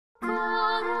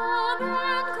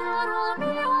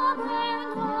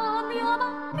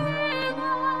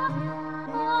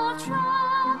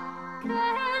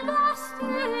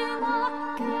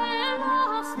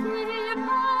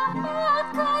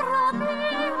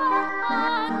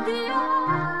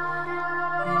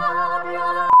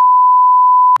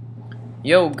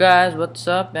Yo guys, what's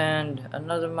up? And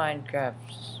another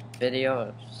Minecraft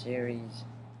video series.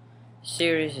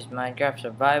 Series is Minecraft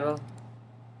Survival.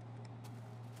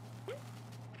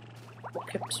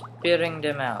 Keep spitting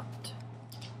them out.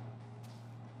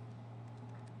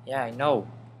 Yeah, I know.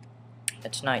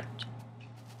 It's night.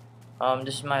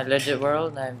 This is my legit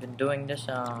world. I've been doing this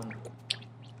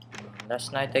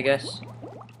last night, I guess.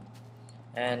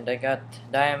 And I got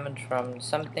diamond from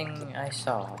something I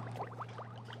saw.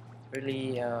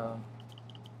 Really.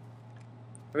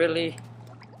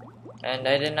 And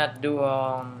I did not do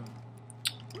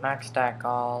max stack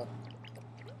all.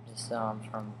 This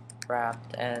from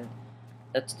craft, and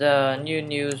that's the new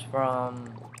news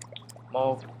from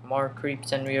more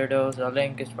creeps and weirdos. The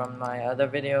link is from my other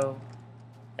video,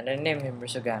 and I named him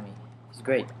Risugami. He's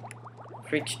great.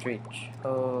 Freak Street,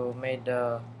 who made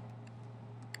the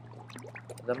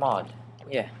mod.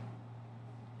 Yeah.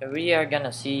 We are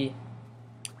gonna see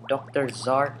Dr.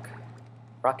 Zark,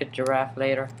 Rocket Giraffe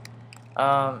later.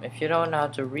 If you don't know how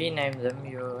to rename them,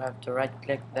 you have to right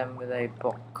click them with a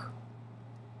book.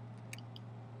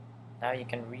 Now you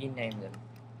can rename them.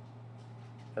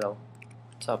 Hello.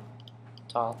 What's up?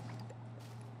 Tall.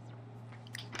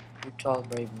 You tall,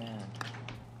 brave man.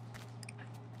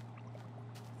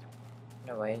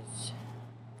 Anyways,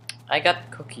 I got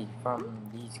cookie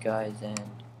from these guys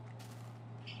and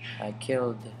I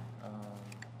killed.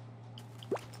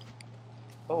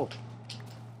 Oh.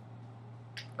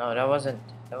 No, that wasn't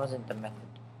the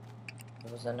method.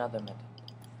 It was another method.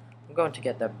 I'm going to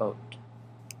get that boat.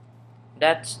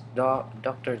 That's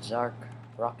Dr. Zark,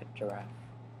 Rocket Giraffe.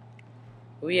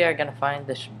 We are gonna find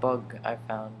this bug I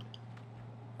found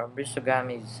from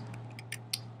Risugami's.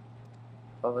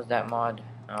 What was that mod?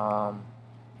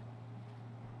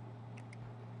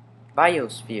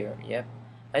 Biosphere. Yep,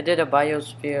 I did a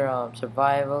Biosphere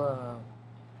survival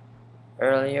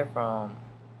earlier from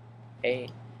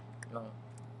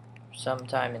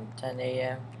sometime in 10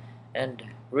 a.m. and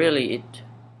really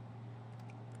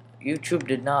YouTube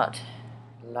did not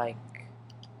like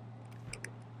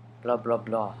blah blah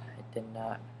blah.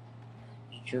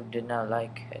 YouTube did not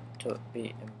like it to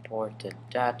be imported.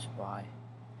 That's why.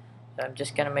 So I'm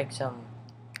just gonna make some.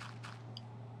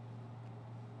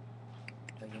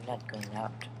 No, you're not going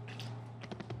out.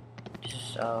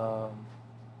 Just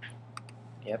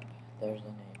Yep, there's the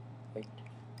name. Wait.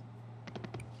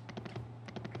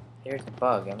 Here's the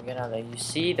bug. I'm gonna let you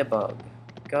see the bug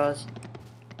because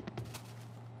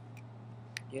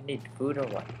you need food or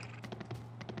what?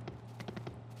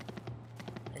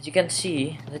 As you can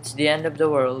see, that's the end of the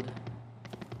world.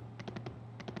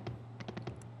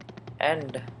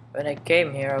 And when I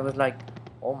came here, I was like,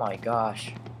 oh my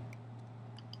gosh.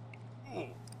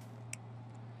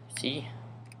 See?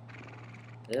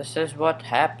 This is what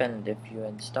happened if you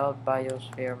installed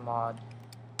Biosphere mod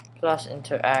plus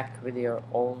interact with your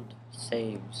old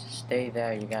saves. Stay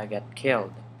there, you're gonna get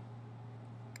killed.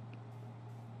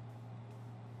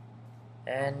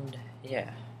 And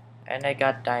yeah. And I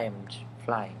got diamonds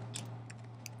flying.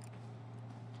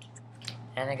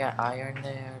 And I got iron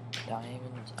there,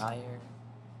 diamonds, iron,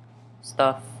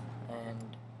 stuff,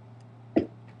 and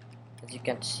as you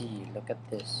can see, look at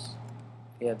this.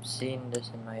 You have seen this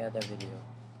in my other video.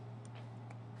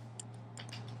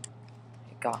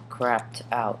 It got crapped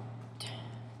out.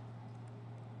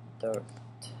 Dirt.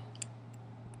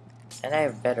 And I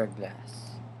have better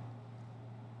glass.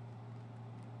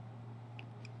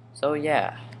 So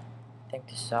yeah, I think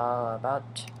this is all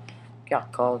about. Gotta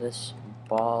call this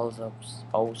balls of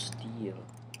steel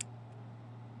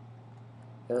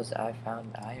because I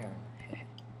found iron.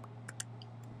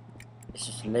 This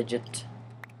is legit.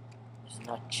 It's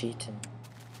not cheating.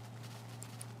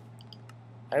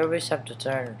 I always have to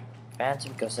turn fancy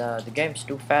because the game's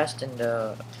too fast and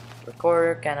the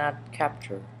recorder cannot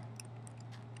capture.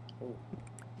 Ooh.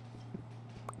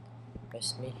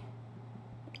 Missed me.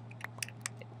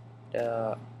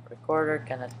 The recorder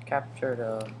cannot capture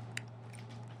the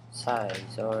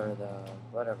size or the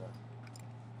whatever,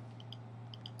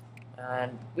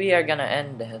 and we are gonna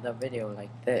end the video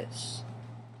like this,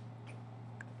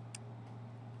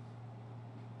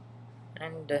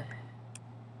 and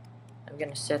I'm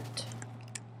gonna set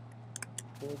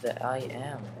who that I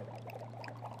am.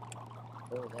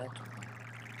 Oh, that one.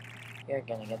 You're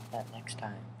gonna get that next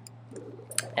time.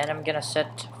 And I'm gonna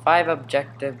set 5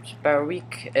 objectives per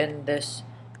week in this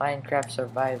Minecraft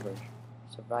survival.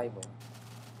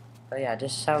 So yeah,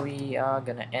 this is how we are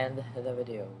gonna end the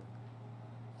video.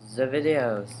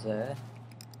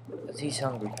 Cause he's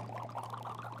hungry.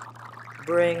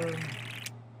 Bring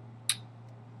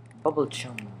bubble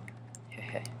chum.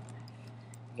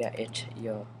 Yeah, it,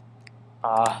 yo.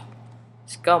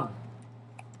 Scum.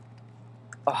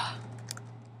 Ah.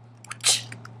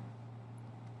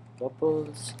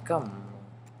 Bubble scum.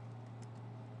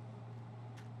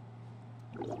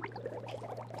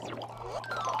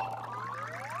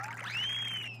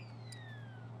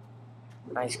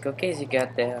 Nice cookies you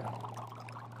get there.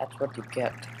 That's what you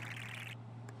get.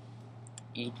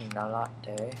 Eating a lot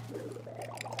there.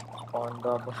 Spawn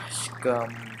bubble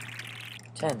scum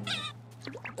 10.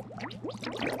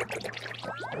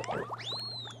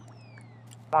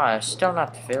 Oh, it's still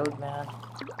not filled, man.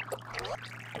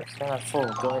 It's still not full.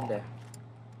 Go in there.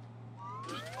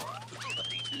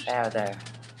 There.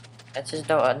 That's just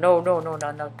no, no,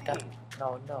 not that.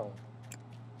 No.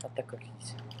 Not the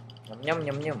cookies.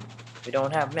 Yum. We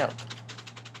don't have milk.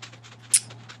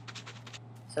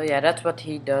 So yeah, that's what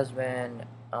he does when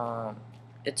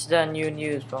it's the new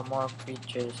news for more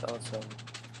creatures also.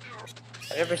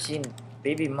 I've never seen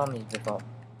baby mummies before.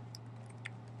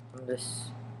 From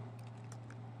this.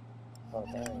 Oh,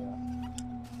 there we go.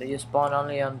 So you spawn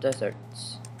only on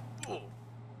deserts.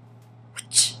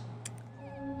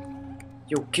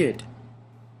 Yo, kid,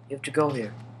 you have to go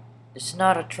here. This is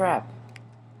not a trap.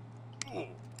 Oh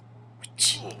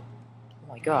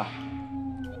my god.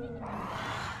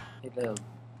 You little.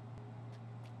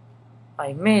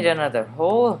 I made another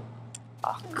hole.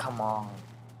 Oh, come on.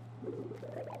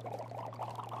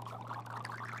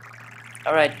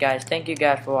 Alright guys, thank you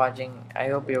guys for watching. I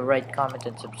hope you rate, comment,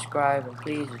 and subscribe, and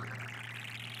please.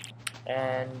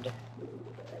 And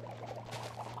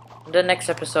in the next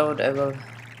episode I will.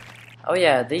 Oh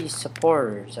yeah, these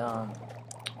supporters.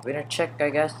 We're gonna check, I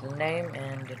guess, the name,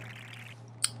 and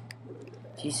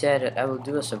he said that I will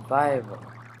do a survival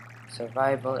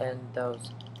in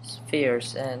those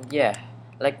spheres, and yeah,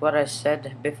 like what I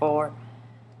said before,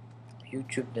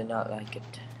 YouTube did not like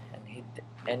it,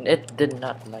 and it did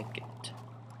not like it.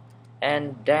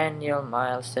 And Daniel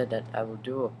Miles said that I will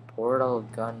do a portal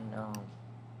gun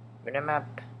minimap.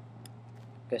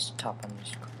 Guess top on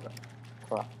these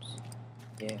crops.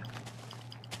 Yeah.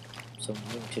 So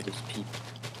mean to these people.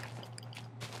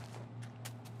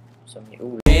 So many.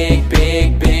 Ooh. Big.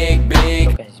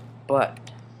 Look at his butt.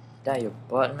 Is that your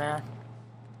butt, man?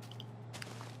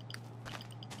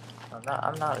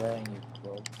 I'm not letting you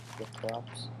grow your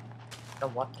crops. You know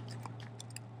what?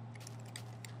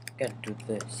 Gotta do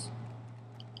this.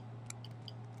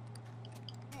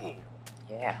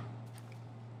 Yeah.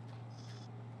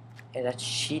 Hey, that's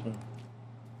cheating.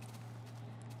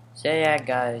 So yeah,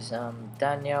 guys.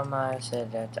 Daniel Ma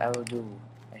said that I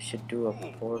should do a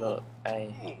portal.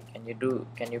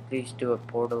 Can you please do a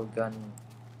portal gun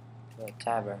to a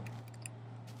tavern?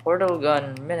 Portal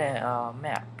gun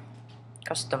map,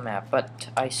 custom map. But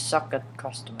I suck at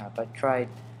custom map. I tried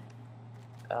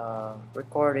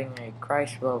recording a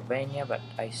Chryslovania, but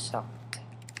I sucked.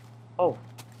 Oh,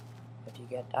 what do you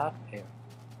get out here?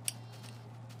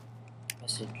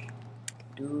 Message.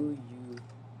 Do you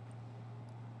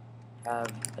have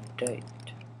a date?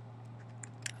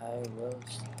 I will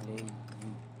slay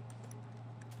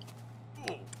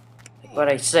you. Like what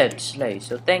I said, slay.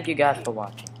 So thank you guys for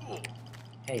watching.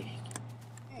 Hey,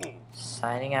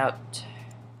 signing out.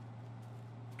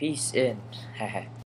 Peace in.